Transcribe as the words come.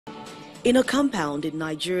In a compound in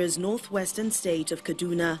Nigeria's northwestern state of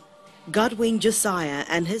Kaduna, Godwin, Josiah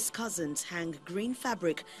and his cousins hang green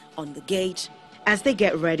fabric on the gate as they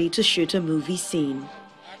get ready to shoot a movie scene.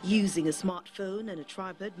 Using a smartphone and a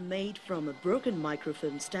tripod made from a broken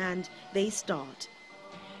microphone stand, they start.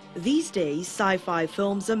 These days, sci-fi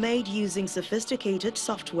films are made using sophisticated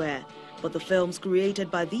software, but the films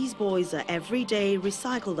created by these boys are everyday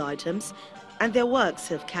recycled items, and their works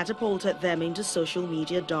have catapulted them into social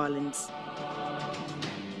media darlings.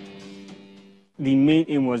 The main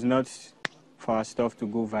aim was not for our stuff to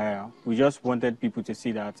go viral. We just wanted people to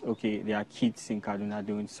see that, okay, there are kids in Kaduna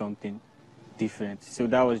doing something different. So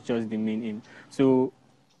that was just the main aim. So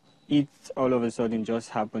it all of a sudden just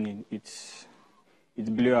happening, it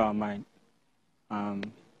blew our mind.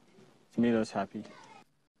 It made us happy.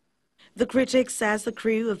 The critics, as the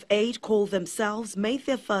crew of 8 call themselves, made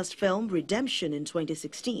their first film, Redemption, in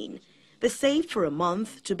 2016. They saved for a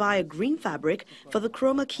month to buy a green fabric for the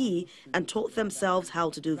chroma key and taught themselves how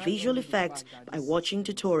to do visual effects by watching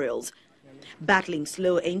tutorials. Battling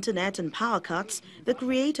slow internet and power cuts, they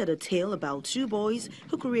created a tale about 2 boys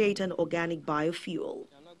who create an organic biofuel.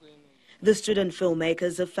 The student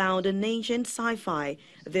filmmakers have found an ancient sci-fi.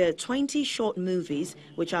 Their 20 short movies,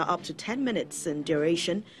 which are up to 10 minutes in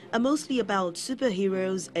duration, are mostly about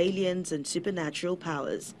superheroes, aliens and supernatural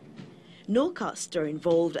powers. No costs are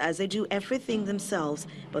involved as they do everything themselves,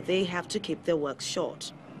 but they have to keep their work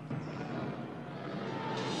short.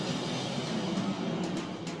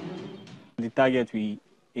 The target we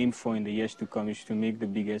aim for in the years to come is to make the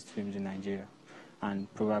biggest films in Nigeria and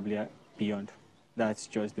probably beyond. That's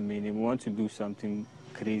just the main aim. We want to do something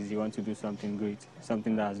crazy, we want to do something great,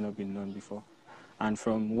 something that has not been done before. And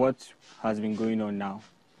from what has been going on now,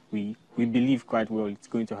 we believe quite well it's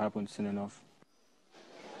going to happen soon enough.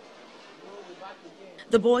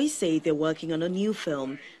 The boys say they're working on a new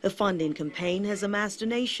film. The funding campaign has amassed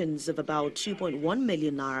donations of about 2.1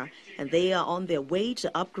 million naira, and they are on their way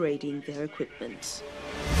to upgrading their equipment.